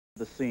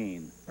The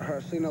scene.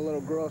 I seen a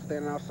little girl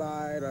standing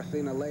outside. I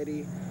seen a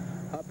lady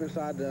up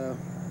inside the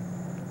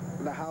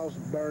house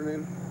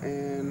burning,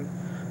 and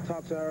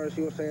talked to her.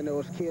 She was saying there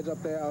was kids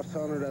up there. I was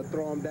telling her to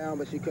throw them down,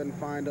 but she couldn't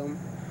find them.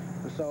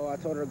 And so I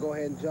told her to go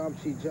ahead and jump.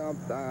 She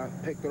jumped. I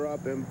picked her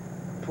up and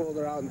pulled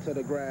her out into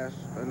the grass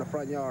in the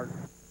front yard.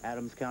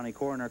 Adams County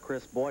Coroner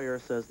Chris Boyer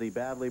says the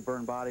badly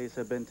burned bodies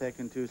have been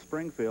taken to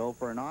Springfield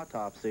for an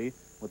autopsy,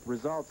 with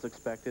results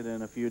expected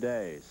in a few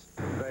days.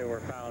 They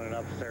were found in an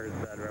upstairs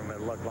bedroom.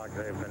 It looked like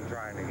they've been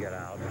trying to get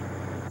out.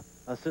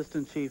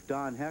 Assistant Chief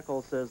Don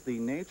Heckel says the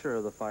nature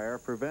of the fire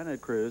prevented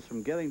crews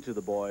from getting to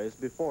the boys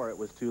before it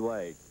was too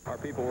late. Our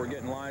people were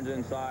getting lines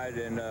inside,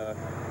 and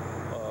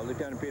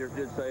Lieutenant Peters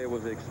did say it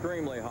was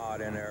extremely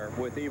hot in there,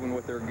 even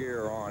with their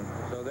gear on.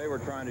 So they were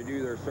trying to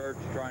do their search,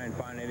 try and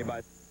find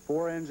anybody.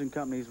 4 engine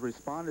companies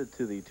responded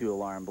to the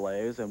 2-alarm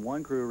blaze, and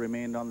 1 crew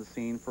remained on the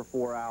scene for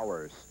 4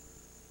 hours.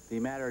 The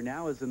matter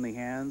now is in the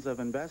hands of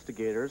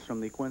investigators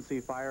from the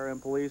Quincy Fire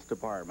and Police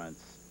Departments.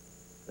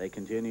 They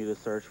continue to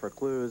search for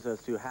clues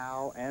as to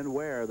how and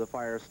where the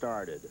fire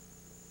started.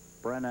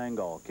 Brent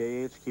Engel,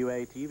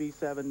 KHQA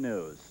TV7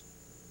 News.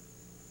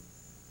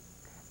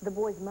 The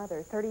boy's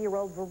mother,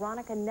 30-year-old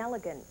Veronica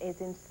Nelligan,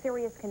 is in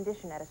serious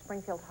condition at a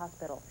Springfield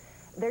hospital.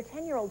 Their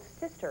 10-year-old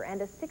sister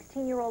and a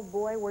 16-year-old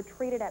boy were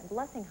treated at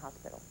Blessing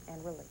Hospital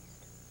and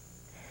released.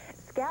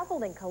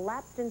 Scaffolding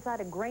collapsed inside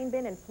a grain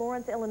bin in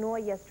Florence, Illinois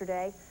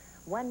yesterday.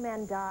 1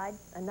 man died,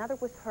 another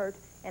was hurt,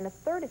 and a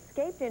third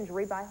escaped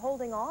injury by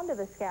holding on to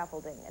the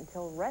scaffolding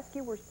until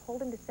rescuers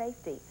pulled him to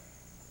safety.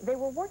 They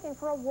were working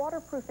for a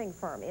waterproofing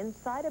firm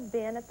inside a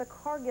bin at the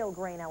Cargill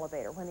grain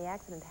elevator when the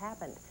accident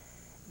happened.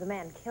 The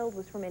man killed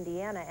was from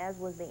Indiana, as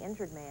was the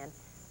injured man.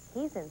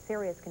 He's in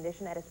serious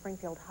condition at a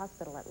Springfield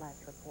hospital at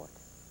last report.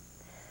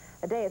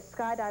 A day of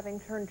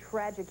skydiving turned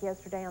tragic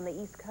yesterday on the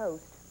East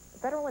Coast.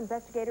 Federal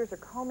investigators are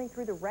combing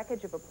through the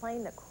wreckage of a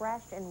plane that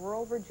crashed in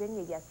rural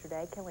Virginia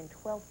yesterday, killing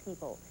 12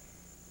 people.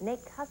 Nate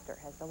Custer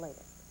has the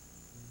latest.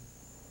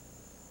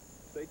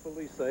 State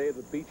police say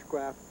the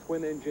Beechcraft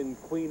twin-engine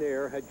Queen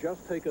Air had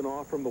just taken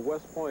off from the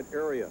West Point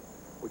area,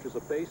 which is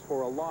a base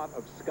for a lot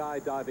of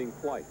skydiving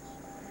flights.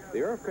 The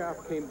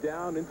aircraft came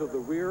down into the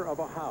rear of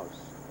a house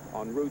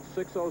on Route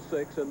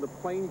 606 in the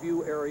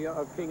Plainview area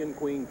of King and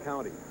Queen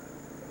County.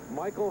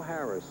 Michael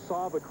Harris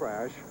saw the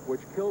crash, which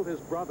killed his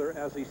brother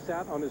as he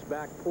sat on his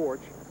back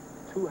porch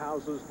 2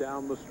 houses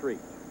down the street.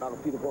 I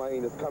can see the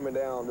plane that's coming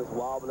down, just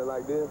wobbling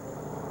like this,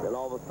 and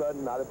all of a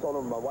sudden, I just told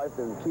my wife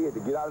and kid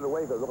to get out of the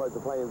way because it looked like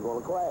the plane was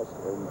going to crash.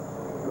 And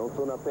no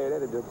sooner I said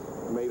that, it just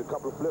made a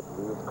couple of flips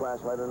and just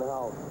crashed right in the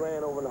house.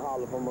 Ran over in the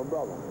holler for my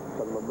brother,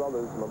 because my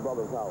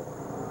brother's house.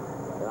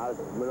 And I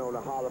went on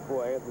the holler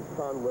for an answered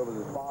son, where was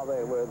his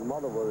father and where his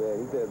mother was at.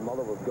 He said his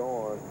mother was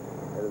gone,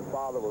 and his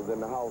father was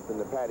in the house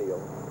in the patio.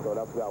 So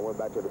that's why I went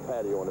back to the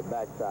patio on the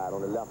backside,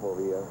 on the left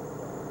over here,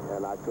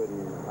 and I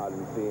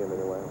didn't see him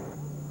anyway.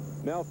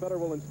 Now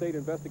federal and state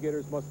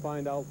investigators must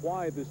find out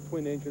why this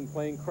twin-engine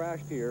plane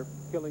crashed here,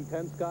 killing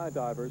 10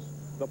 skydivers,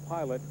 the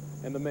pilot,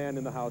 and the man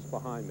in the house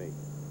behind me.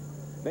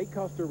 Nate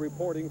Custer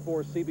reporting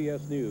for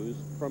CBS News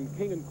from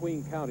King and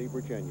Queen County,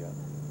 Virginia.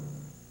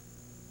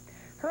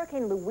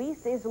 Hurricane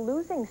Luis is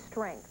losing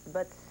strength,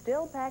 but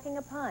still packing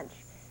a punch.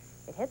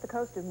 It hit the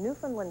coast of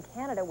Newfoundland,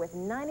 Canada with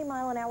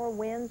 90-mile-an-hour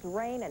winds,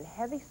 rain, and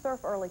heavy surf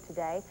early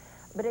today,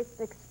 but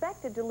it's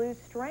expected to lose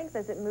strength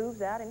as it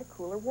moves out into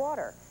cooler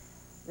water.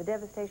 The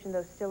devastation,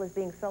 though, still is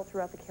being felt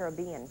throughout the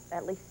Caribbean.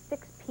 At least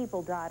 6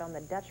 people died on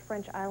the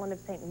Dutch-French island of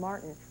St.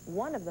 Martin,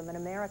 one of them an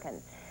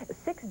American.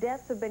 6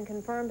 deaths have been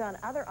confirmed on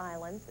other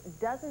islands.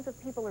 Dozens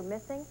of people are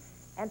missing,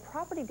 and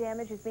property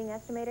damage is being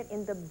estimated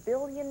in the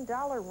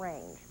billion-dollar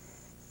range.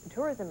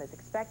 Tourism is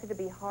expected to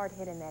be hard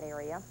hit in that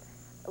area.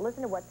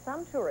 Listen to what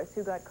some tourists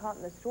who got caught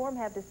in the storm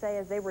have to say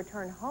as they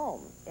return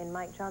home in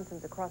Mike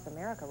Johnson's Across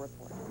America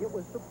report. It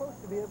was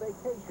supposed to be a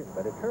vacation,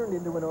 but it turned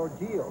into an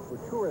ordeal for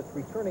tourists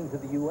returning to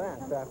the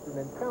U.S. after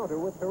an encounter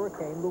with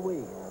Hurricane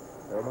Louise.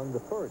 They're among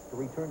the first to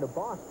return to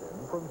Boston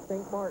from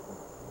St. Martin.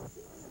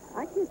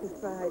 I can't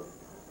describe.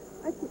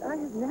 I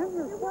have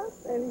never felt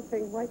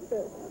anything like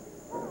this.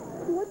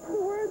 What's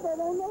the word? I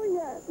don't know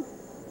yet.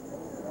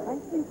 I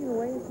think in a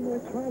way it's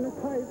more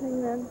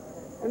traumatizing than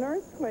an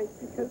earthquake,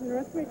 because an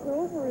earthquake's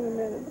over in a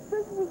minute. But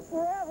this was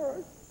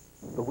forever.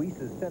 Louise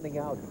is sending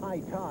out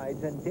high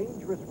tides and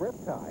dangerous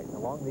riptides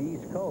along the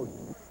East Coast.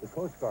 The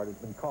Coast Guard has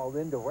been called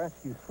in to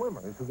rescue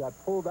swimmers who got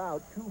pulled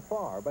out too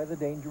far by the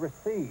dangerous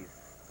seas.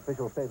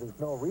 Officials say there's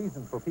no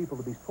reason for people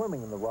to be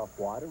swimming in the rough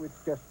water.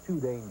 It's just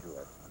too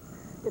dangerous.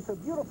 It's a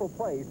beautiful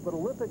place, but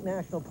Olympic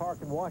National Park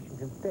in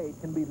Washington State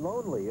can be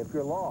lonely if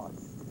you're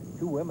lost.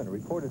 2 women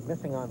reported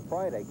missing on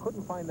Friday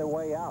couldn't find their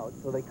way out,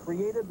 so they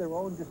created their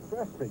own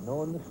distress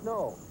signal in the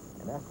snow,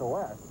 an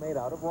SOS made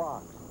out of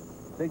rocks.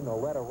 The signal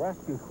led a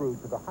rescue crew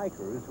to the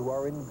hikers, who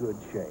are in good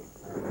shape.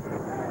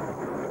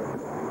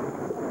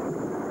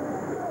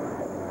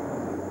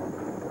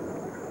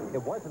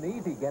 It wasn't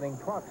easy getting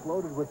trucks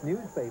loaded with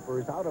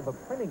newspapers out of a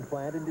printing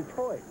plant in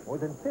Detroit. More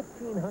than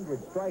 1,500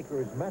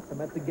 strikers met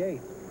them at the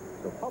gates.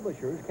 So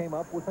publishers came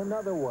up with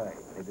another way.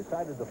 They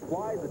decided to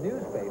fly the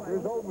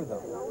newspapers over them.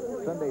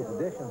 Sunday's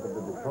editions of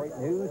the Detroit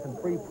News and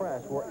Free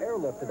Press were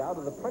airlifted out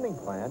of the printing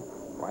plant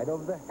right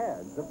over the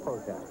heads of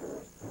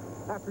protesters.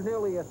 After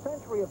nearly a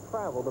century of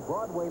travel, the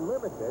Broadway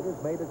Limited has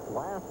made its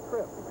last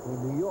trip between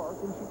New York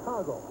and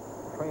Chicago.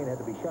 The train had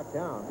to be shut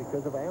down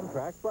because of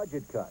Amtrak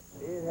budget cuts.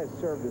 It has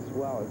served us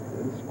well.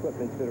 This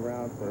equipment's been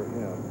around for,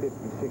 50,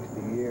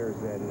 60 years,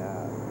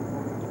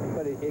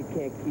 but it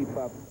can't keep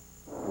up.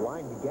 The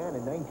line began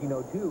in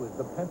 1902 as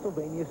the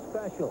Pennsylvania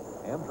Special.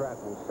 Amtrak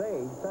will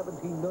save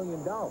 $17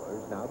 million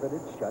now that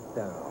it's shut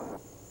down.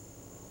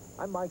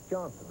 I'm Mike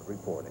Johnson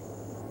reporting.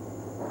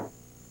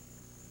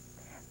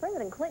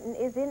 President Clinton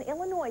is in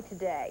Illinois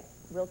today.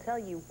 We'll tell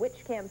you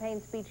which campaign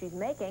speech he's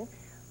making.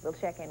 We'll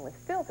check in with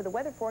Phil for the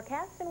weather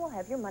forecast, and we'll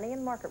have your money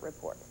and market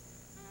report.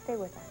 Stay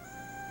with us.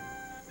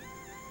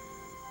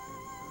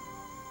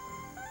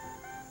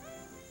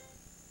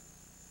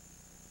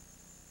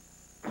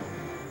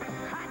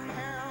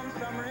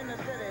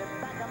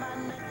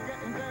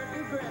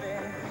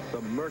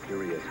 The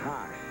mercury is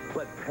high,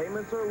 but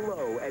payments are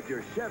low at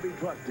your Chevy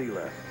truck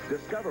dealer.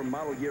 Discover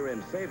model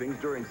year-end savings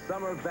during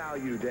summer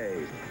value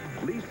days.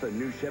 Lease the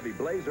new Chevy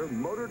Blazer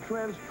Motor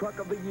Trend's Truck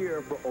of the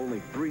Year for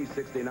only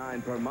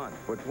 $369 per month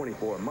for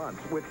 24 months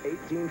with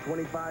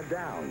 $1,825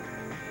 down.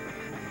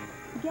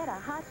 Get a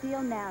hot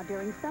deal now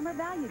during summer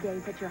value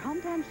days at your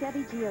hometown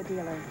Chevy Geo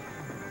dealer.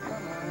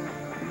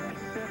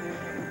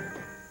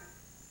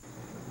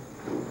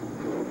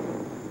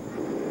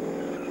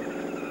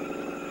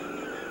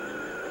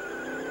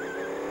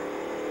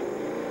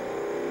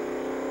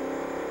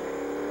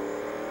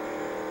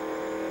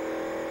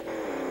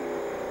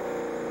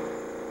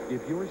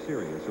 If you're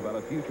serious about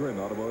a future in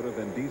automotive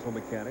and diesel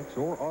mechanics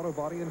or auto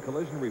body and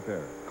collision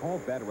repair, call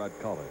Bannerad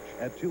College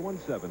at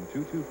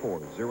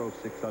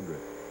 217-224-0600.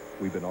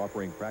 We've been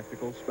offering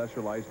practical,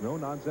 specialized,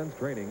 no-nonsense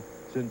training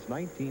since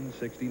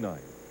 1969.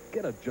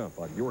 Get a jump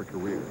on your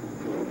career.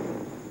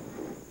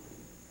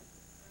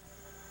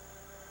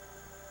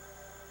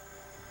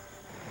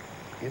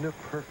 In a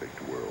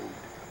perfect world,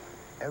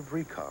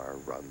 every car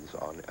runs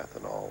on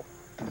ethanol.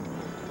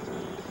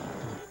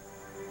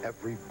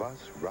 Every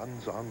bus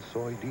runs on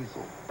soy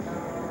diesel.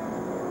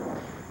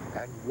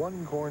 And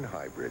one corn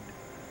hybrid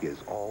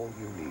is all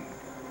you need.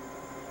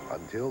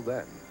 Until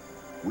then,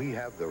 we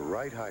have the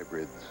right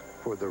hybrids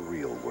for the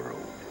real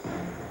world.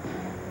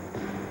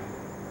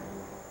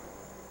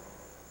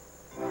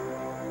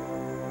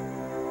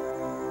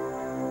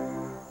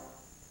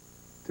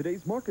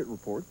 Today's market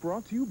report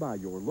brought to you by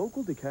your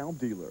local DeKalb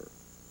dealer.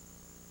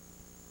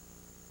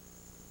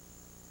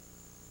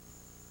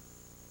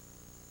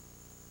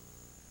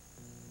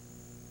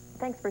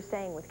 Thanks for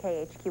staying with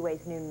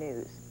KHQA's Noon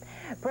News.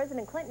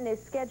 President Clinton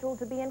is scheduled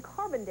to be in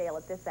Carbondale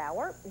at this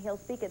hour. He'll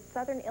speak at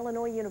Southern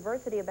Illinois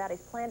University about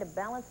his plan to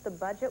balance the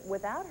budget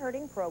without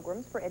hurting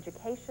programs for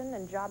education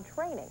and job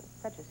training,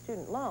 such as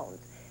student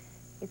loans.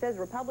 He says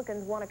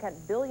Republicans want to cut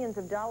billions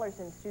of dollars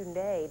in student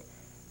aid.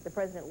 The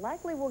president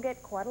likely will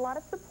get quite a lot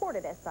of support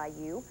at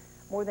SIU.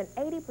 More than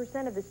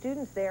 80% of the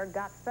students there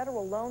got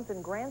federal loans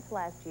and grants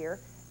last year,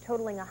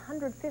 totaling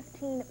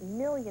 $115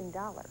 million.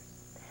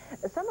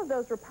 Some of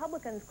those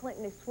Republicans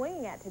Clinton is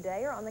swinging at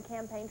today are on the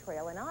campaign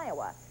trail in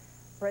Iowa.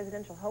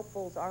 Presidential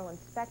hopefuls Arlen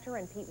Specter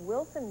and Pete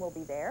Wilson will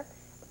be there.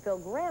 Phil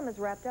Graham has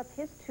wrapped up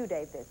his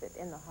two-day visit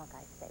in the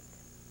Hawkeye State.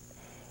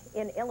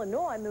 In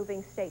Illinois,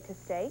 moving state to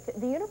state,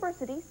 the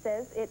university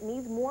says it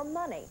needs more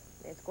money.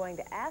 It's going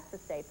to ask the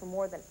state for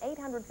more than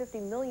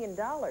 $850 million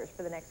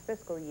for the next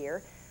fiscal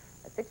year,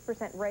 a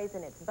 6% raise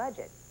in its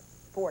budget.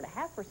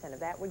 4.5%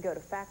 of that would go to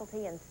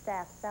faculty and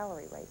staff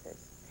salary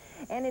raises.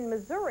 And in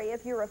Missouri,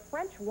 if you're a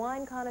French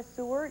wine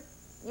connoisseur,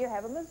 you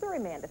have a Missouri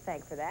man to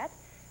thank for that.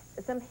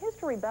 Some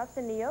history buffs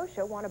in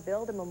Neosho want to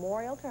build a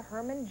memorial to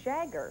Herman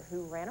Jagger,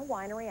 who ran a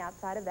winery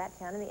outside of that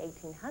town in the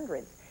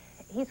 1800s.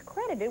 He's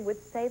credited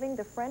with saving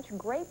the French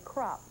grape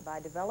crop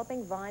by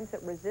developing vines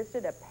that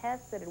resisted a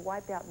pest that had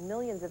wiped out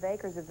millions of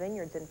acres of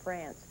vineyards in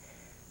France.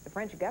 The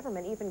French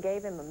government even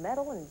gave him a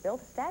medal and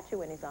built a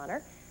statue in his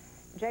honor.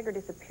 Jagger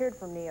disappeared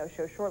from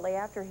Neosho shortly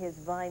after his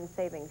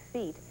vine-saving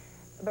feat,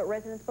 but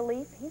residents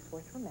believe he's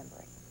worth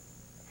remembering.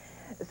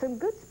 Some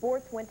good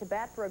sports went to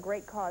bat for a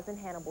great cause in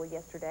Hannibal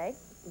yesterday.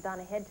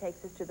 Donna Head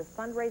takes us to the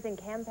fundraising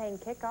campaign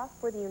kickoff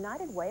for the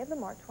United Way of the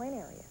Mark Twain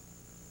area.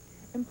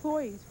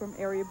 Employees from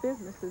area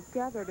businesses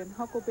gathered in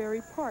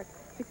Huckleberry Park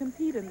to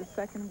compete in the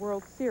Second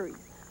World Series,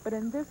 but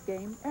in this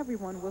game,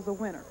 everyone was a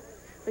winner.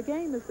 The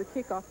game is the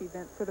kickoff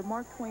event for the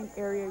Mark Twain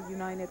Area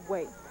United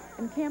Way,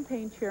 and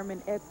campaign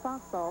chairman Ed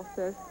Foxall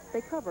says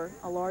they cover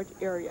a large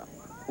area.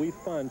 We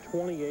fund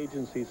 20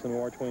 agencies in the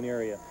Mark Twain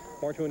area.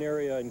 Mark Twain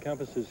area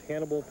encompasses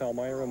Hannibal,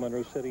 Palmyra,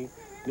 Monroe City,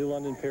 New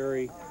London,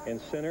 Perry, and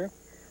Center.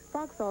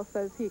 Foxall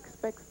says he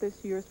expects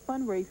this year's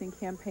fundraising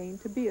campaign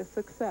to be a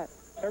success.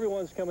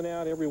 Everyone's coming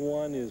out.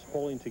 Everyone is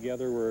pulling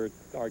together.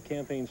 Our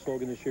campaign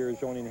slogan this year is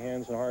joining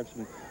hands and hearts,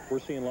 and we're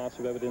seeing lots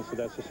of evidence of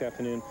that this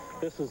afternoon.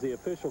 This is the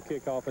official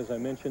kickoff, as I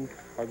mentioned.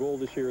 Our goal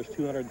this year is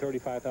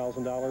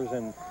 $235,000,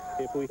 and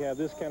if we have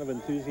this kind of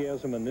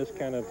enthusiasm and this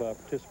kind of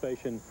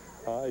participation,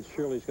 it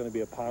surely is going to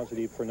be a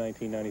positive for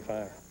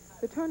 1995.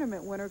 The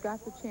tournament winner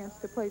got the chance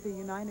to play the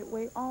United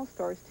Way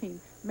All-Stars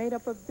team, made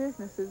up of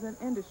businesses and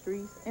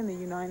industries in the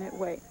United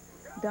Way.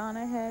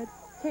 Donna Head,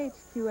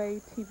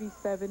 KHQA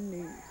TV7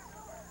 News.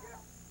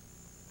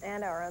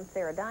 And our own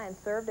Sarah Dyan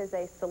served as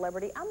a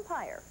celebrity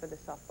umpire for the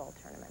softball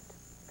tournament.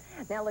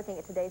 Now looking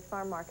at today's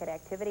farm market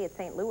activity at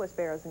St. Louis,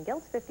 barrows and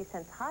gilts 50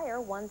 cents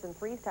higher, ones and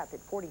threes topped at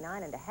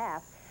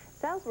 49.5.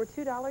 Sows were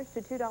 $2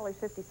 to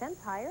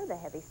 $2.50 higher. The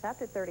heavy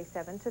stopped at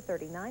 37 to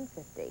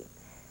 39.50.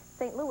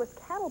 St. Louis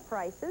cattle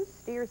prices,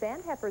 steers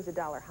and heifers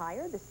 $1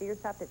 higher. The steers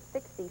topped at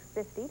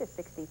 $60.50 to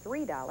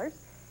 $63.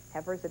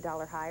 Heifers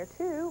 $1 higher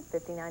too,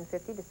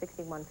 $59.50 to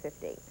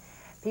 $61.50.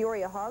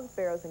 Peoria hogs,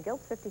 barrows and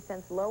gilts 50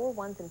 cents lower.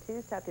 Ones and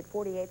twos topped at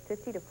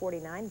 $48.50 to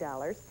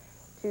 $49.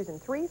 Twos and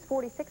threes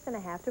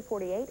 46.5 to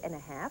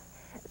 48.5.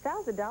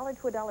 Sows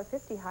 $1 to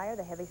 $1.50 higher.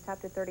 The heavy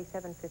stopped at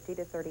 $37.50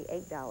 to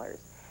 $38.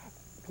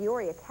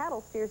 Peoria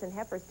cattle, steers and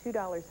heifers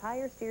 $2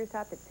 higher. Steers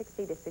topped at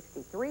 $60 to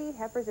 $63.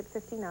 Heifers at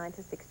 $59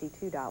 to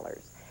 $62.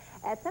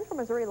 At Central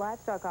Missouri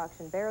Livestock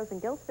Auction, barrows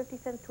and gilts 50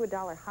 cents to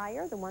 $1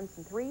 higher. The ones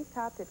and threes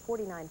topped at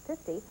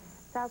 $49.50.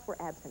 Sows were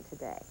absent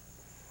today.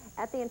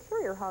 At the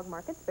interior hog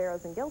markets,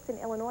 barrows and gilts in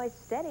Illinois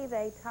steady.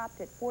 They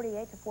topped at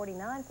 48 to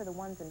 49 for the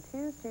ones and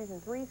twos. Twos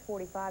and threes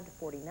 45 to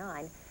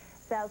 49.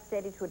 Sows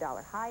steady to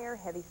 $1 higher.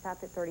 Heavy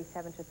topped at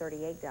 $37 to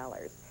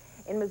 $38.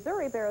 In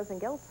Missouri, barrows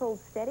and gilts sold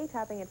steady,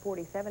 topping at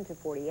 47 to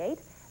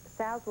 48.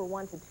 Sows were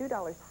 $1 to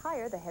 $2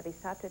 higher. The heavy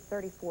topped at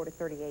 $34 to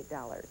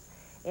 $38.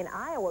 In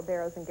Iowa,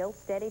 barrows and gilts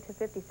steady to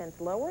 50 cents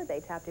lower.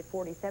 They topped at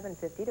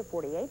 $47.50 to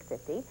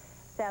 $48.50.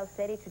 Sows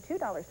steady to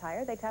 $2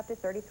 higher. They topped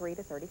at $33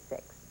 to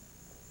 $36.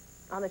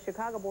 On the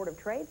Chicago Board of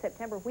Trade,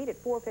 September wheat at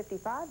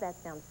 $4.55. That's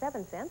down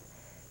 7 cents.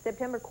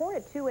 September corn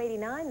at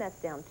 $2.89.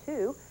 That's down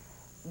 2.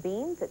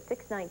 Beans at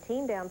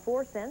 $6.19, down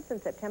 4 cents,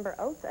 and September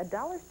oats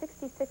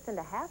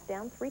 $1.66.5,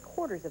 down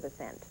 3/4 of a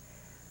cent.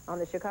 On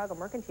the Chicago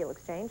Mercantile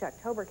Exchange,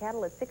 October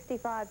cattle at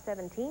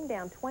 $65.17,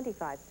 down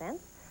 25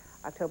 cents.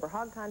 October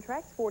hog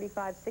contracts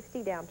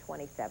 45.60, down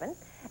 27,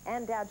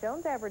 and Dow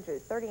Jones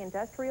averages 30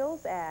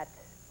 industrials at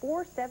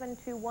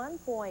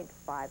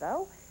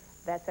 4721.50.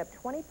 That's up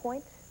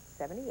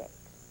 20.78.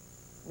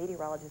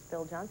 Meteorologist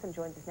Phil Johnson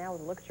joins us now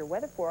with a look at your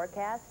weather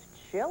forecast.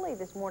 Chilly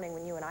this morning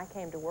when you and I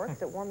came to work.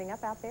 Is it warming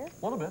up out there?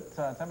 A little bit.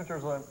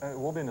 Temperatures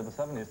will be into the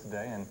 70s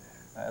today, and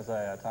as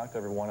I talked to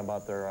everyone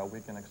about their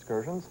weekend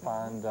excursions,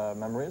 fond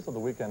memories of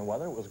the weekend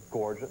weather. It was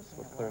gorgeous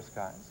with clear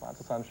skies, lots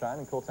of sunshine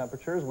and cool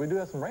temperatures. We do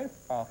have some rain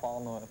fall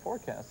in the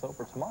forecast, though,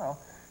 for tomorrow,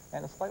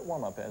 and a slight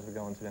warm-up as we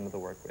go into the end of the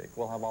work week.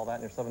 We'll have all that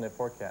in your 7-day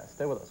forecast.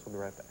 Stay with us. We'll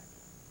be right back.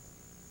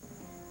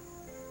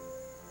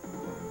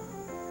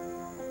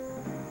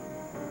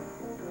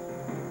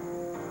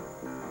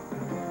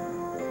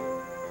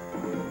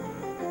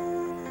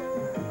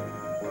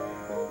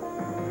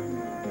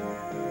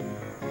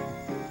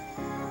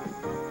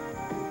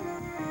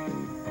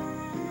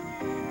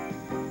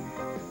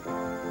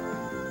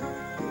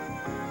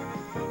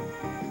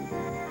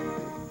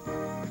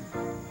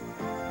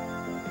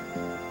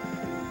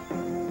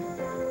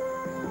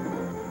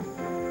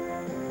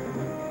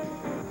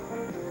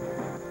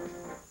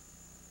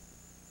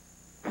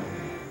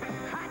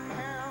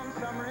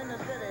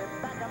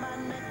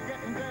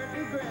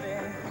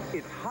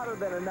 It's hotter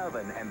than an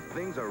oven, and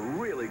things are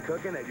really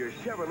cooking at your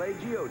Chevrolet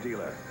Geo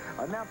dealer.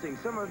 Announcing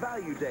Summer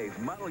Value Days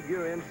model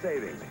year-end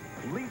savings.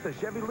 Lease a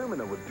Chevy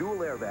Lumina with dual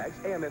airbags,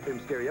 AM/FM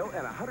stereo,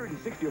 and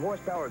 160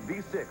 horsepower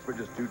V6 for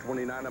just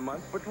 $229 a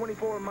month for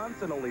 24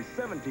 months and only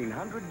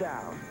 $1,700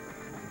 down.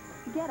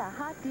 Get a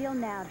hot deal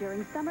now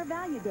during Summer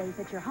Value Days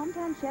at your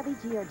hometown Chevy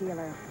Geo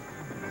dealer.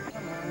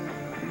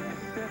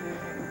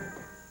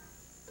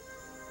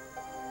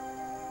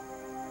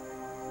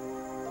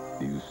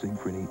 New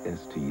Synchrony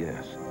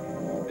STS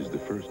is the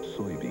first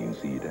soybean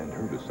seed and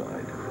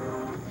herbicide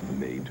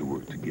made to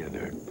work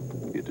together.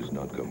 It does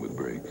not come with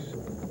brakes.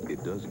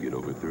 It does get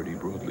over 30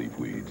 broadleaf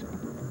weeds,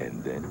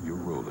 and then you're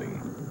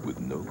rolling with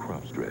no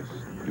crop stress.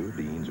 Your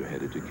beans are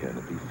headed to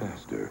canopy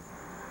faster,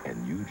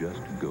 and you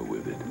just go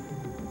with it.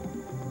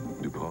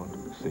 DuPont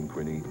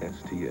Synchrony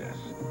STS,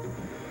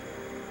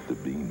 the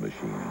bean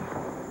machine.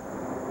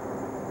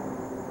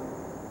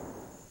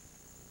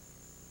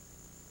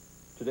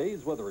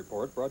 Today's weather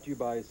report brought to you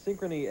by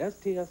Synchrony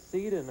STS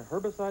Seed and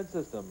Herbicide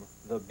System,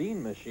 the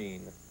Bean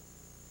Machine.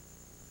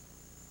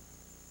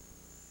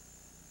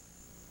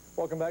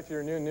 Welcome back to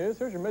your noon news.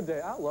 Here's your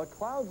midday outlook.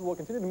 Clouds will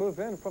continue to move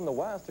in from the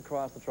west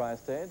across the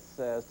tri-states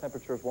as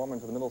temperatures warm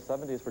into the middle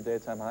 70s for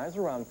daytime highs.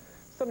 Around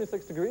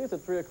 76 degrees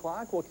at 3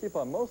 o'clock. We'll keep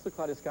a mostly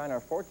cloudy sky in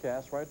our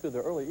forecast right through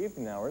the early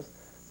evening hours.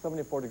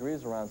 74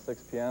 degrees around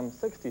 6 p.m.,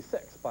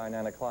 66 by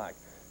 9 o'clock.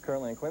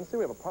 Currently in Quincy,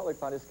 we have a partly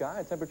cloudy sky,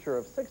 a temperature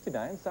of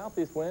 69,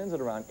 southeast winds at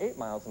around 8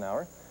 miles an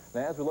hour.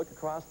 And as we look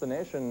across the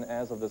nation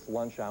as of this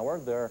lunch hour,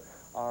 there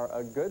are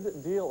a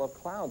good deal of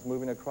clouds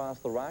moving across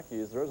the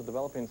Rockies. There is a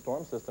developing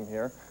storm system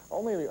here.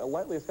 Only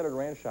lightly scattered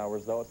rain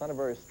showers, though. It's not a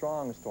very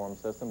strong storm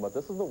system, but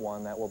this is the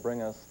one that will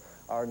bring us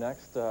our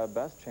next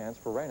best chance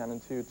for rain on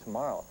into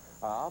tomorrow.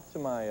 Off to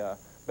my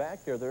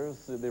back here, there's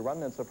the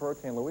remnants of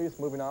Hurricane Luis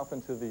moving off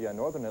into the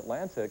northern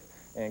Atlantic.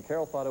 And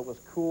Carol thought it was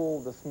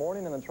cool this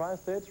morning in the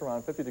tri-states,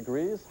 around 50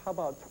 degrees. How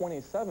about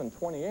 27,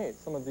 28?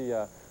 Some of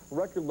the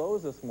record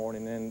lows this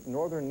morning in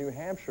northern New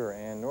Hampshire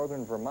and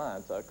northern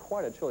Vermont.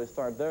 Quite a chilly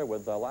start there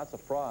with lots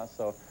of frost,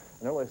 so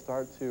an early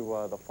start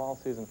to the fall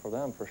season for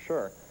them for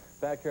sure.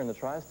 Back here in the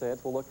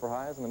tri-states, we'll look for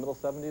highs in the middle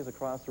 70s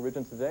across the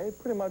region today.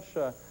 Pretty much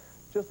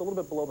just a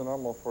little bit below the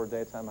normal for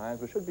daytime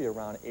highs. We should be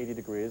around 80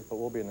 degrees, but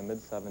we'll be in the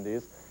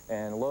mid-70s.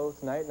 And low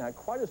tonight, not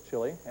quite as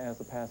chilly as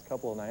the past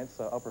couple of nights,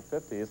 upper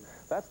 50s.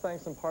 That's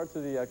thanks in part to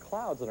the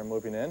clouds that are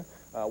moving in.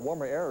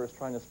 Warmer air is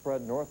trying to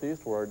spread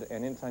northeastward,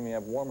 and anytime you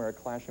have warm air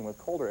clashing with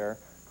colder air,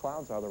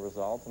 clouds are the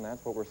result, and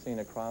that's what we're seeing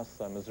across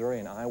Missouri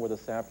and Iowa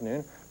this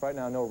afternoon. Right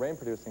now, no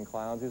rain-producing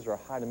clouds. These are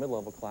high to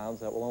mid-level clouds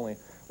that will only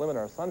limit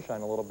our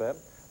sunshine a little bit.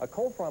 A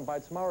cold front by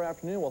tomorrow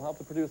afternoon will help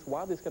to produce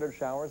widely scattered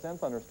showers and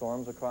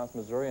thunderstorms across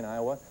Missouri and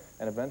Iowa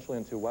and eventually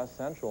into west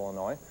central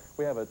Illinois.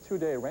 We have a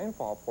 2-day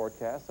rainfall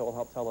forecast that will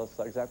help tell us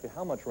exactly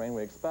how much rain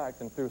we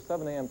expect. And through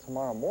 7 a.m.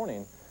 tomorrow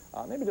morning,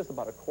 maybe just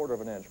about a quarter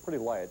of an inch, pretty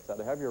light.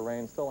 The heavier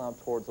rain still out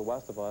towards the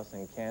west of us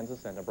in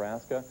Kansas and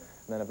Nebraska.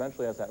 And then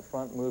eventually as that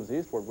front moves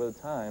eastward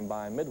with time,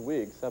 by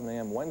midweek, 7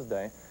 a.m.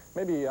 Wednesday,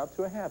 maybe up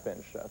to a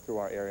half-inch through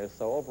our area.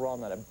 So overall,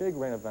 not a big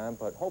rain event,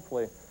 but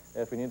hopefully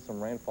if we need some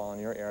rainfall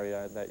in your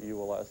area, that you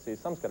will see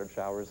some scattered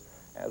showers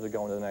as we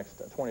go into the next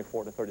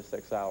 24 to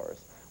 36 hours.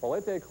 Well,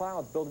 late-day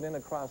clouds building in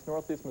across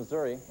northeast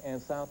Missouri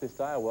and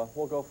southeast Iowa.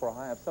 We'll go for a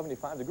high of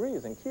 75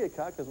 degrees in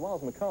Keokuk as well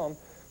as Macomb,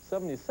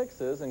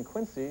 76s in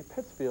Quincy,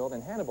 Pittsfield,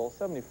 and Hannibal,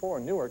 74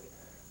 in Newark,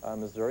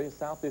 Missouri.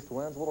 Southeast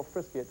winds a little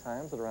frisky at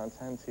times at around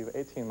 10 to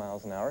 18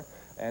 miles an hour.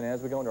 And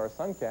as we go into our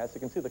suncast,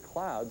 you can see the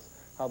clouds,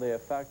 how they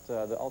affect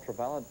the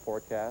ultraviolet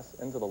forecast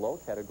into the low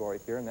category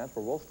here, and that's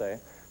where we'll stay.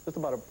 Just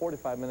about a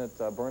 45-minute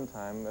burn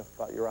time if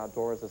you're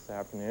outdoors this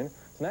afternoon.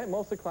 Tonight,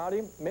 mostly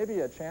cloudy, maybe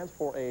a chance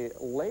for a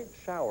late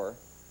shower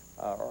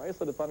or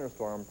isolated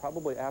thunderstorm,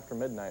 probably after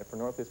midnight for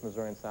northeast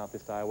Missouri and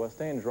southeast Iowa.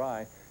 Staying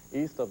dry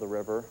east of the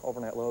river,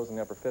 overnight lows in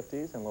the upper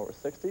 50s and lower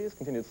 60s,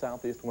 continued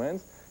southeast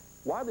winds.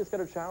 Widely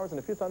scattered showers and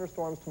a few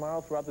thunderstorms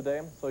tomorrow throughout the day,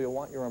 so you'll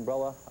want your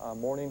umbrella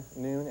morning,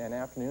 noon, and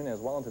afternoon,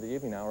 as well into the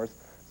evening hours.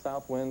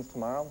 South winds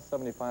tomorrow,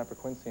 75 for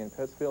Quincy and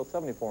Pittsfield,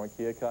 74 in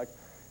Keokuk,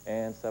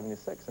 and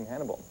 76 in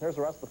Hannibal. Here's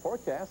the rest of the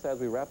forecast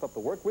as we wrap up the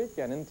work week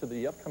and into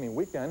the upcoming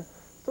weekend.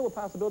 Still a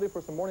possibility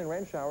for some morning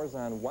rain showers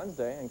on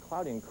Wednesday and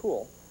cloudy and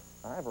cool.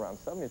 I have around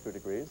 73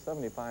 degrees,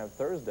 75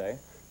 Thursday.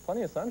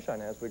 Plenty of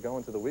sunshine as we go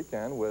into the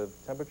weekend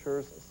with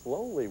temperatures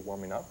slowly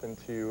warming up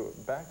into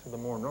back to the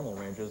more normal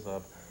ranges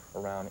of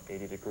around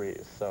 80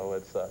 degrees. So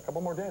it's a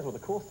couple more days with the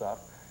cool stuff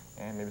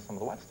and maybe some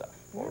of the wet stuff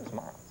for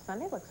tomorrow.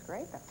 Sunday looks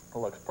great, though.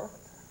 It looks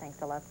perfect. Thanks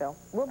a lot, Bill.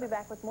 We'll be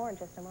back with more in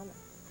just a moment.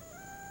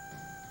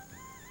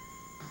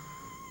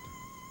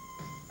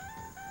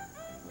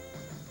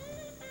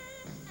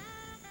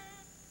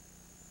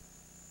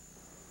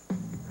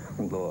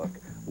 Look,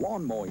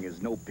 lawn mowing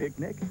is no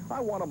picnic. I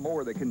want a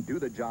mower that can do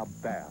the job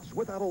fast,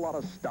 without a lot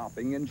of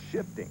stopping and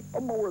shifting.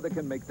 A mower that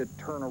can make the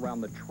turn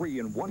around the tree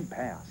in one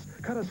pass,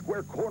 cut a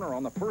square corner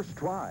on the first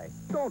try.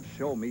 Don't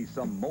show me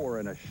some mower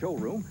in a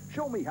showroom.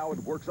 Show me how it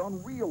works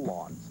on real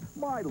lawns,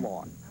 my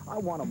lawn. I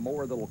want a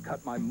mower that'll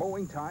cut my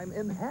mowing time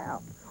in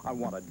half. I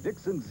want a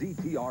Dixon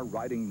ZTR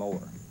riding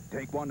mower.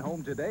 Take one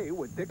home today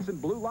with Dixon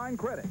Blue Line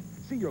Credit.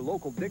 See your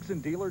local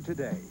Dixon dealer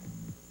today.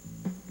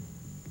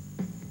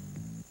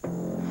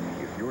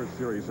 If you're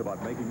serious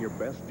about making your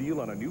best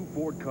deal on a new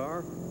Ford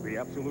car, the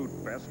absolute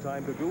best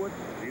time to do it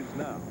is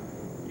now.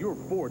 Your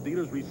Ford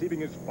dealer's receiving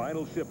his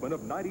final shipment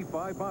of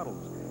 95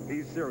 models.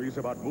 He's serious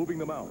about moving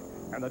them out,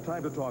 and the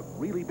time to talk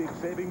really big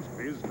savings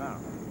is now.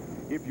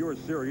 If you're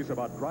serious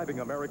about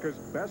driving America's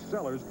best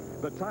sellers,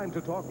 the time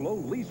to talk low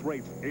lease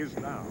rates is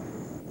now.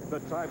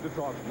 The time to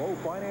talk low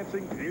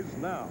financing is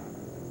now.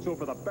 So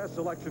for the best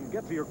selection,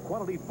 get to your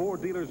quality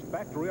Ford dealer's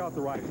factory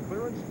authorized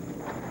clearance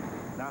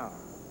now.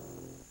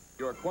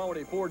 Your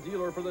quality Ford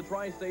dealer for the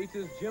Tri-States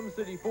is Gem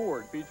City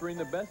Ford, featuring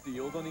the best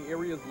deals on the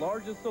area's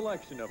largest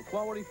selection of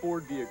quality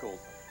Ford vehicles.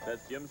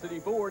 That's Gem City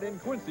Ford in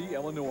Quincy,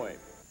 Illinois.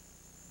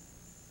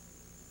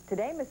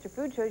 Today, Mr.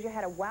 Food shows you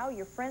how to wow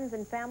your friends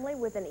and family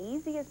with an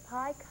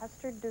easy-as-pie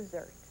custard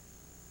dessert.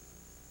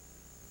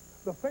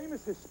 The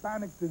famous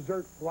Hispanic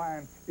dessert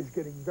flan is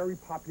getting very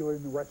popular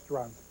in the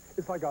restaurants.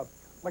 It's like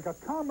a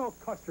caramel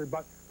custard,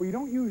 but we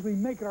don't usually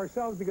make it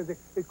ourselves because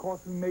it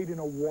costs to be made in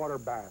a water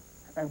bath.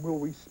 And will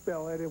we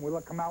spell it and will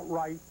it come out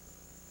right?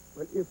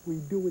 But if we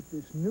do it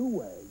this new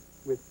way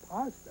with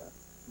pasta,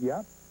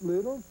 yep,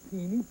 little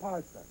teeny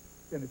pasta,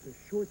 then it's a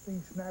sure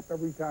thing snap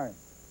every time.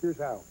 Here's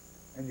how.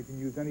 And you can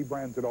use any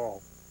brands at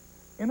all.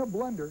 In a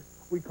blender,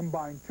 we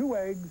combine 2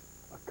 eggs,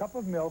 a cup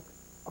of milk,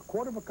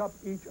 1/4 cup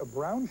each of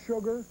brown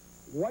sugar,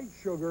 white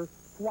sugar,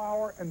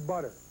 flour, and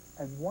butter,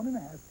 and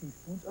 1½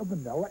 teaspoons of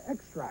vanilla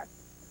extract.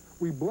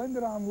 We blend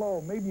it on low,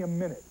 maybe a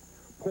minute.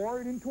 Pour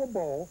it into a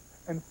bowl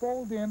and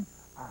fold in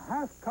a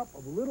half cup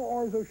of little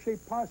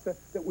orzo-shaped pasta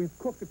that we've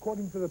cooked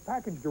according to the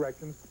package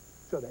directions,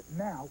 so that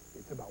now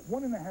it's about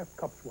 1.5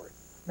 cups worth.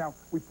 Now,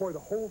 we pour the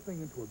whole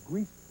thing into a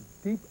greased,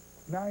 deep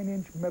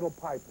 9-inch metal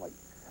pie plate,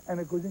 and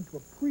it goes into a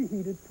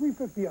preheated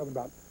 350 oven,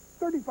 about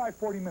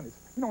 35-40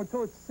 minutes, you know,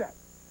 until it's set.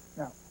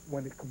 Now,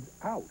 when it comes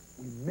out,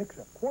 we mix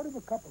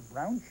 1/4 cup of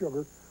brown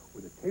sugar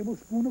with a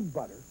tablespoon of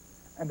butter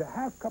and a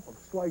half cup of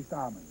sliced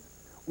almonds.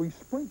 We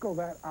sprinkle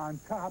that on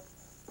top,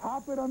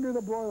 pop it under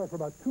the broiler for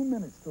about 2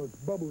 minutes till it's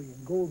bubbly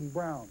and golden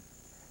brown.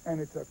 And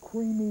it's a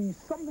creamy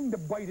something to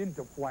bite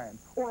into flan,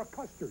 or a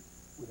custard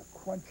with a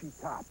crunchy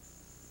top.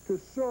 To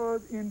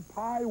serve in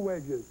pie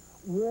wedges,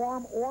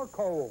 warm or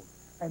cold.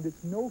 And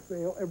it's no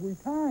fail every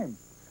time.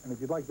 And if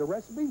you'd like the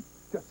recipe,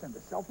 just send a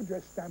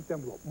self-addressed stamped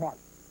envelope marked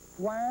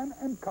flan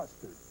and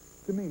custard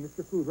to me,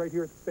 Mr. Food, right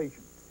here at the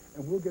station.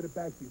 And we'll get it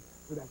back to you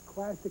with that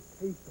classic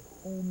taste of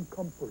home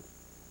comfort,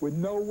 with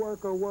no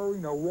work or worry,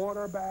 no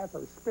water bath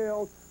or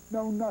spills,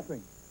 no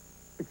nothing,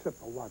 except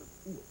a lot of,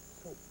 ooh,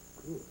 it's so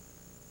good.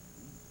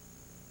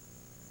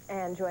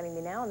 And joining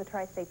me now on the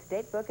Tri-States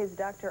Date Book is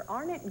Dr.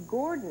 Arnett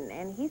Gordon,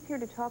 and he's here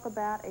to talk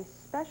about a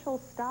special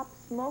Stop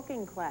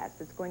Smoking class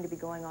that's going to be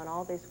going on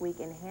all this week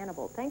in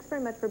Hannibal. Thanks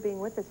very much for being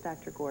with us,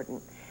 Dr.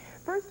 Gordon.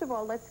 First of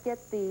all, let's get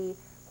the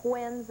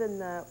whens and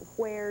the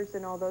wheres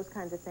and all those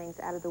kinds of things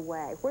out of the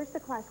way. Where's the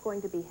class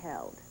going to be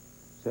held?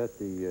 It's at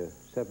the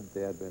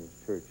Seventh-day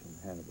Adventist Church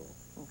in Hannibal.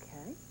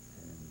 Okay.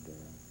 And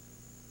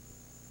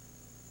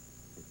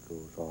it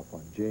goes off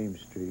on James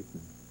Street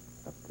and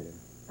up there.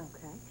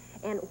 Okay.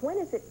 And when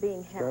is it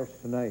being held?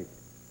 Starts tonight.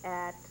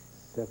 At?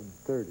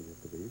 7:30,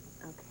 I believe.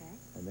 Okay.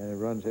 And then it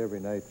runs every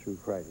night through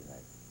Friday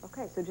night.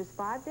 Okay, so just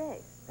 5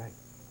 days. Right.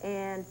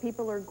 And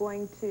people are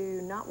going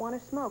to not want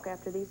to smoke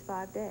after these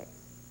 5 days.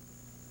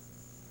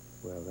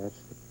 Well, that's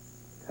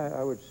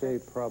I would say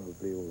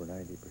probably over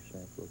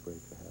 90% will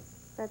break the habit.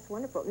 That's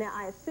wonderful. Now,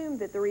 I assume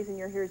that the reason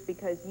you're here is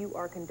because you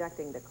are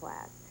conducting the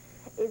class.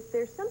 Is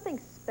there something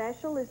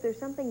special? Is there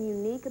something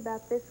unique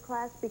about this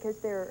class? Because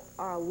there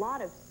are a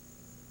lot of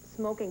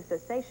smoking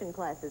cessation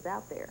classes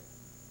out there.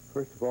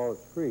 First of all,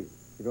 it's free.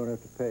 You don't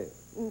have to pay.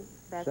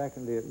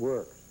 Secondly, it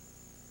works.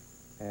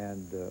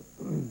 And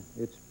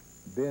it's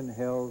been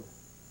held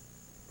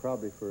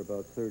probably for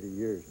about 30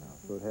 years now,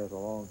 so it has a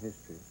long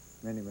history.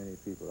 Many, many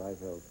people. I've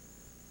held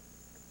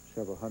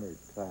several hundred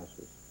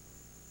classes,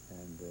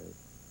 and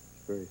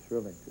it's very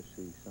thrilling to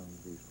see some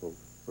of these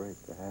folks break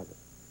the habit.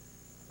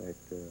 In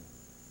fact,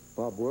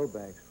 Bob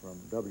Wilbanks from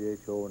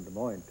WHO in Des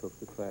Moines took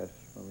the class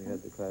when we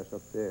had the class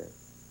up there,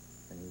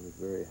 and he was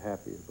very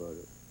happy about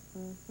it.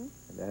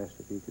 And asked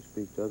if he could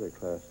speak to other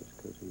classes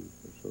because he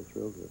was so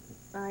thrilled with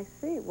it. I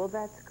see. Well,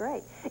 that's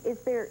great. Is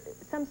there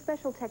some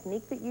special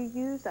technique that you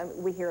use? I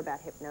mean, we hear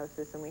about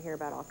hypnosis and we hear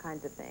about all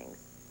kinds of things.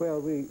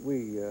 Well, we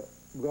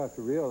got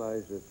to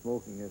realize that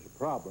smoking is a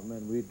problem,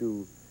 and we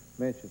do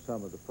mention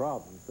some of the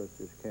problems, such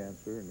as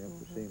cancer and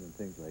emphysema and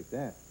things like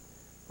that.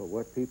 But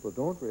what people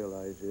don't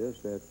realize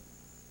is that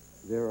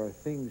there are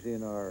things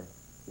in our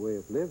way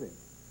of living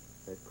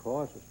that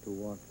cause us to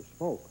want to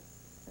smoke.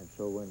 And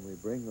so when we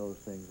bring those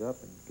things up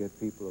and get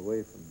people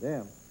away from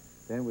them,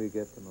 then we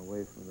get them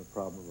away from the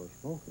problem of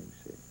smoking,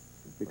 see?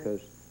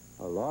 Because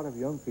a lot of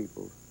young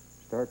people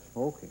start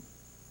smoking,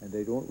 and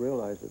they don't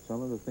realize that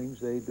some of the things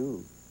they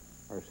do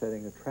are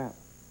setting a trap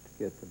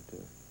to get them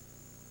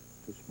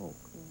to smoke.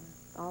 Yeah.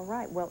 All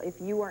right. Well, if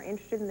you are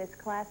interested in this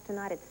class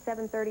tonight at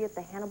 7:30 at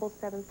the Hannibal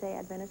Seventh-day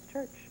Adventist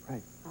Church.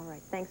 Right. All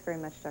right. Thanks very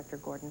much, Dr.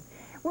 Gordon.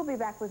 We'll be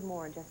back with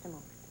more in just a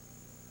moment.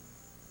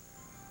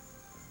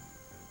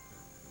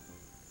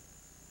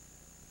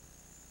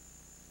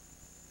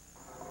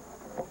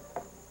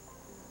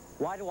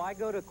 Why do I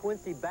go to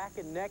Quincy Back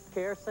and Neck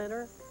Care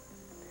Center?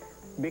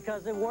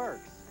 Because it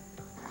works.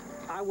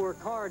 I work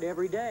hard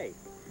every day.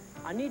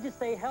 I need to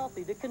stay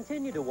healthy to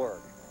continue to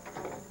work.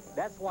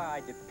 That's why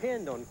I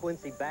depend on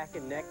Quincy Back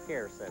and Neck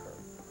Care Center.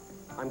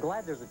 I'm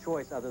glad there's a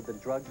choice other than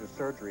drugs or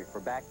surgery for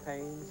back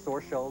pain,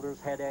 sore shoulders,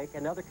 headache,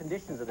 and other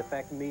conditions that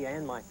affect me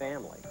and my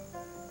family.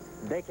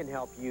 They can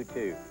help you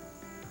too.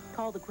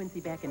 Call the Quincy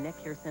Back and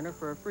Neck Care Center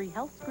for a free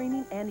health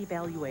screening and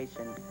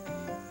evaluation.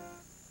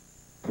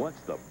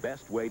 What's the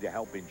best way to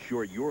help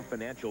ensure your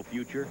financial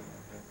future?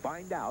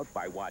 Find out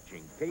by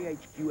watching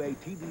KHQA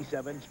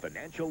TV7's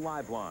Financial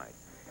Liveline,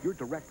 your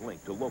direct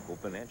link to local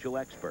financial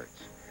experts.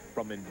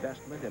 From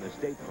investment and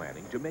estate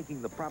planning to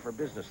making the proper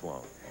business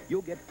loan,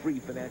 you'll get free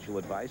financial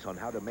advice on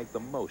how to make the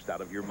most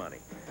out of your money.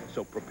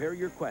 So prepare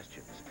your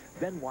questions,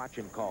 then watch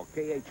and call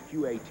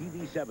KHQA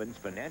TV7's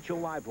Financial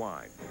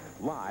Liveline,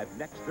 live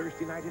next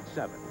Thursday night at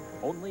 7,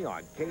 only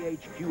on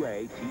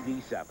KHQA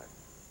TV7.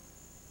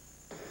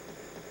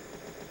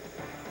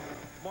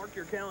 Mark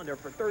your calendar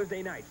for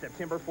Thursday night,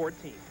 September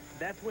 14th.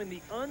 That's when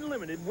the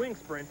unlimited wing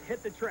sprints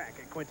hit the track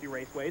at Quincy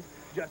Raceways,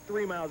 just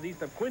 3 miles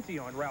east of Quincy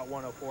on Route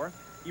 104.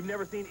 You've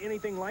never seen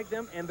anything like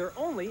them, and they're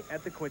only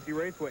at the Quincy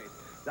Raceways.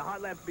 The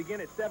hot laps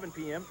begin at 7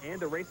 p.m., and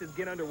the races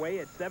get underway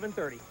at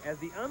 7:30 as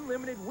the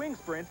unlimited wing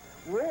sprints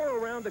roar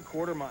around the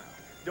quarter mile.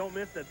 Don't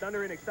miss the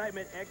thunder and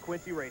excitement at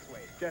Quincy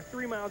Raceway, just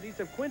 3 miles east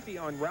of Quincy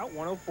on Route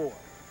 104.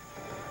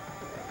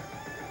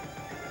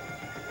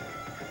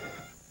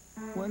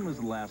 When was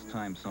the last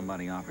time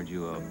somebody offered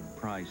you a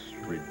price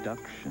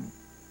reduction?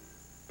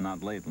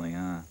 Not lately,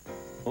 huh?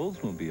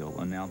 Oldsmobile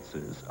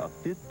announces a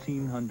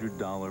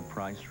 $1,500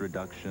 price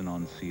reduction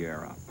on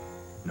Sierra.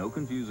 No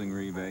confusing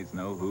rebates,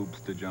 no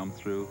hoops to jump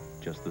through,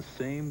 just the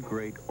same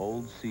great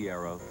old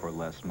Sierra for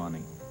less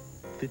money.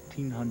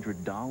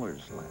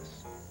 $1,500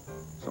 less.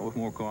 So if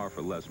more car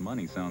for less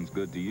money sounds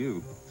good to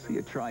you, see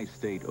a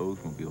tri-state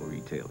Oldsmobile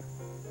retailer.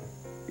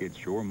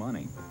 It's your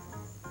money.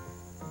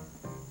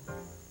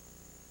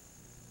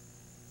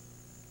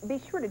 Be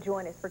sure to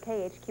join us for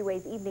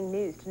KHQA's Evening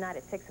News tonight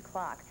at 6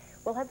 o'clock.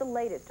 We'll have the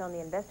latest on the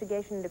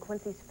investigation into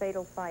Quincy's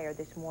fatal fire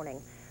this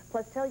morning,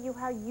 plus tell you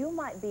how you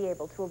might be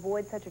able to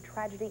avoid such a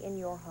tragedy in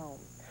your home.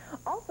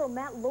 Also,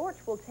 Matt Lorch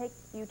will take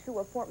you to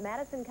a Fort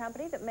Madison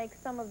company that makes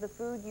some of the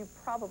food you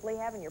probably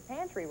have in your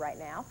pantry right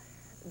now.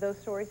 Those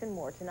stories and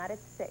more tonight at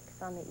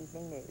 6 on the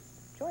Evening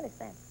News. Join us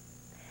then.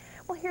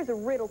 Well, here's a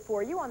riddle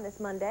for you on this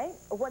Monday.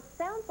 What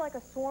sounds like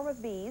a swarm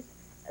of bees,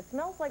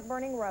 smells like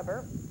burning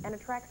rubber, and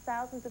attracts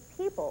thousands of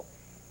people?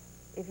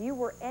 If you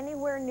were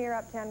anywhere near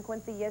Uptown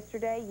Quincy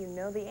yesterday, you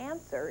know the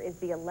answer is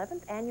the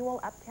 11th Annual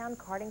Uptown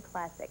Karting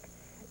Classic.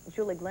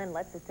 Julie Glenn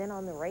lets us in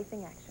on the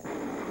racing action.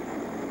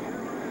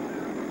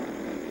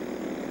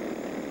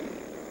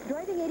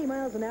 Driving 80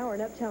 miles an hour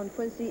in Uptown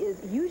Quincy is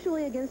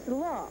usually against the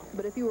law,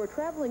 but if you were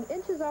traveling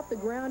inches off the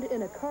ground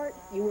in a cart,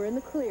 you were in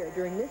the clear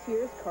during this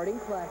year's Karting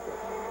Classic.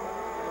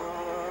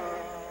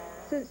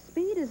 Since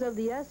speed is of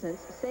the essence,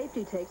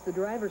 safety takes the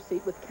driver's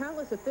seat with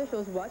countless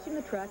officials watching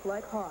the track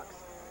like hawks.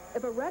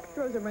 If a wreck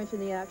throws a wrench in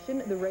the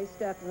action, the race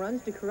staff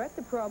runs to correct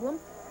the problem,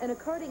 and a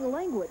karting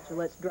language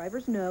lets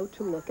drivers know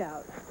to look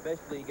out.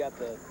 Basically, you got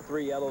the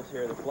 3 yellows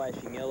here, the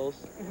flashing yellows,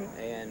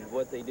 and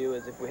what they do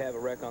is if we have a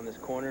wreck on this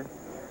corner,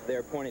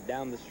 they're pointed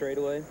down the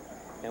straightaway,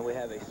 and we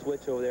have a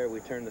switch over there. We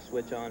turn the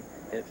switch on,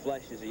 and it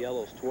flashes the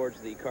yellows towards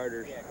the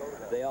carters.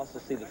 They also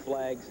see the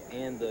flags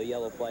and the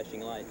yellow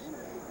flashing lights,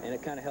 and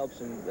it kind of helps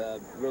them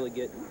really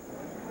get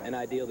an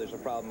idea there's a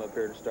problem up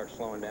here to start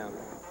slowing down.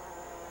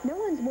 No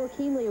one's more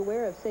keenly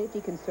aware of safety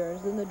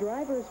concerns than the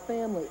drivers'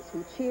 families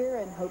who cheer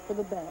and hope for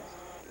the best.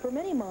 For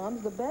many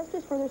moms, the best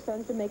is for their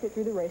sons to make it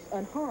through the race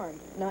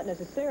unharmed, not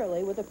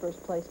necessarily with a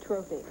first-place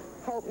trophy.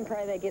 Hope and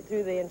pray they get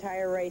through the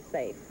entire race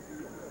safe.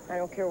 I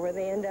don't care where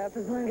they end up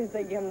as long as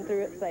they come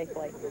through it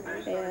safely.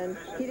 And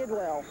he did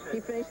well. He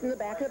finished in the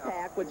back of the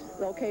pack, which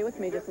is okay with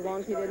me, just as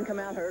long as he didn't come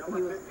out hurt.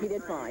 He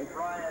did fine.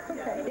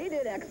 Okay. He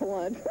did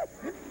excellent.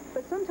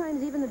 But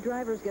sometimes even the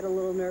drivers get a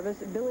little nervous.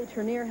 Billy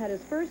Trenier had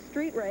his first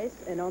street race,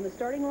 and on the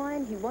starting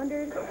line, he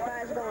wondered if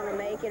I was going to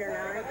make it or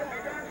not.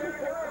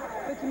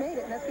 But you made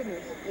it, and that's good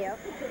news. Yep.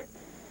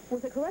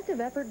 With a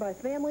collective effort by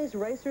families,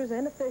 racers,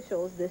 and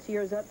officials, this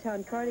year's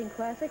Uptown Karting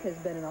Classic has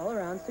been an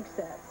all-around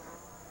success.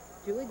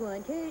 Julie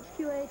Glenn,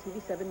 KHQA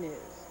TV7 News.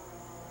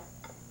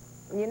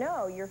 You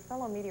know, your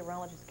fellow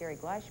meteorologist Gary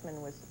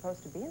Gleichman was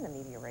supposed to be in the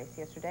media race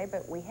yesterday,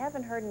 but we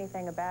haven't heard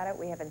anything about it.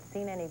 We haven't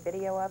seen any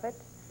video of it.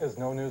 Is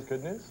no news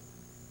good news?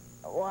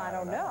 Well, I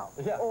don't know.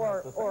 Yeah,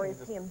 or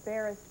is he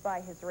embarrassed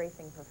by his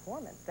racing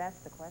performance? That's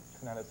the question.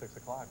 Tonight at 6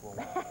 o'clock, we'll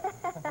know.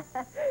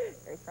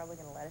 Gary's probably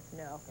going to let us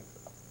know. I think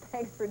so.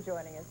 Thanks for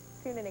joining us.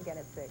 Tune in again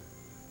at 6.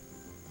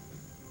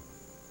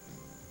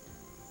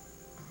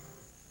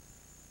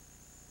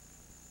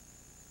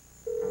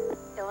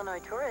 Illinois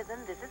Tourism,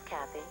 this is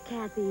Kathy.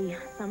 Kathy,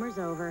 summer's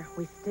over.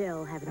 We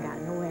still haven't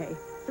gotten away.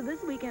 So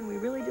this weekend, we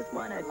really just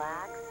want to...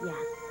 Relax? Yes.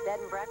 Bed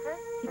and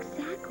breakfast?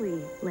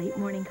 Exactly. Late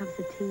morning cups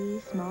of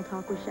tea, small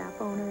talk with shop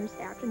owners,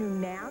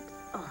 afternoon naps.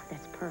 Oh,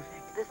 that's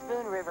perfect. The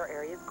Spoon River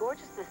area is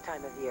gorgeous this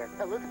time of year.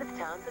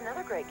 Elizabethtown's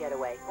another great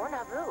getaway, or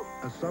Nauvoo.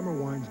 As summer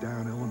winds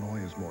down,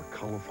 Illinois is more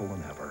colorful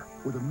than ever,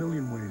 with a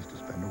million ways to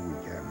spend a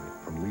weekend,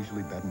 from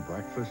leisurely bed and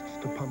breakfasts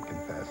to pumpkin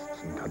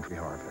fests and country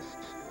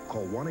harvests.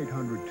 Call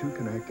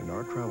 1-800-2CONNECT and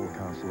our travel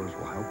counselors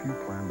will help you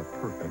plan the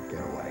perfect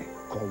getaway.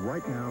 Call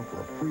right now for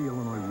a free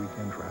Illinois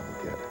weekend travel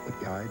kit with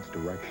guides,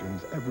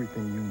 directions,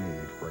 everything you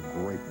need for a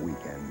great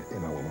weekend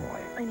in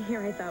Illinois. And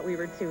here I thought we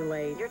were too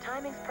late. Your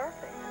timing's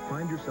perfect.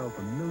 Find yourself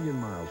a million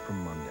miles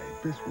from Monday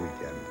this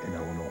weekend in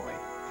Illinois.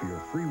 For your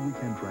free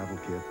weekend travel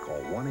kit, call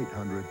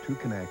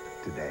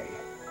 1-800-2CONNECT today.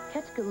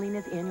 Catch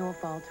Galina's annual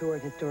fall tour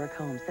of historic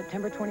homes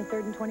September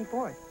 23rd and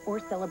 24th, or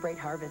celebrate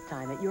harvest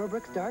time at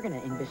Yourbrooks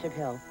Dargana in Bishop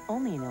Hill,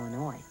 only in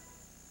Illinois.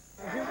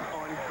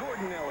 On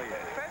Gordon Elliott.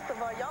 First of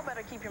all, y'all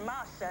better keep your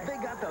mouth shut. They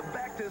got the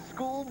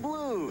back-to-school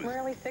blues. I'm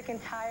really sick and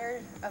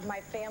tired of my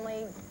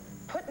family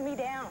putting me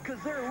down.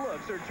 Because their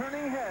looks are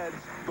turning heads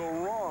the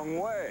wrong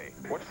way.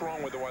 What's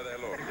wrong with the way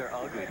they look? They're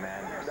ugly,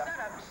 man. Shut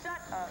up.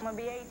 I'm going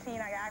to be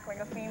 18. I act like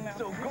a female.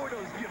 So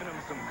Gordo's giving them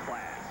some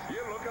class. You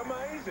look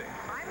amazing.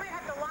 I might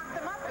have to lock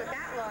them up with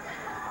that look.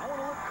 I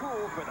want to look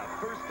cool for the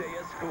first day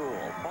of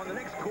school. On the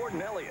next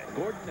Gordon Elliott.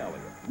 Gordon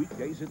Elliott,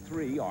 weekdays at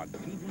 3 on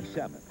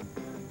TV7.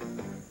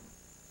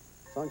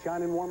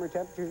 Sunshine and warmer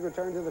temperatures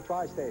return to the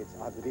tri-states.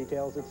 I'll have the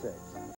details at 6.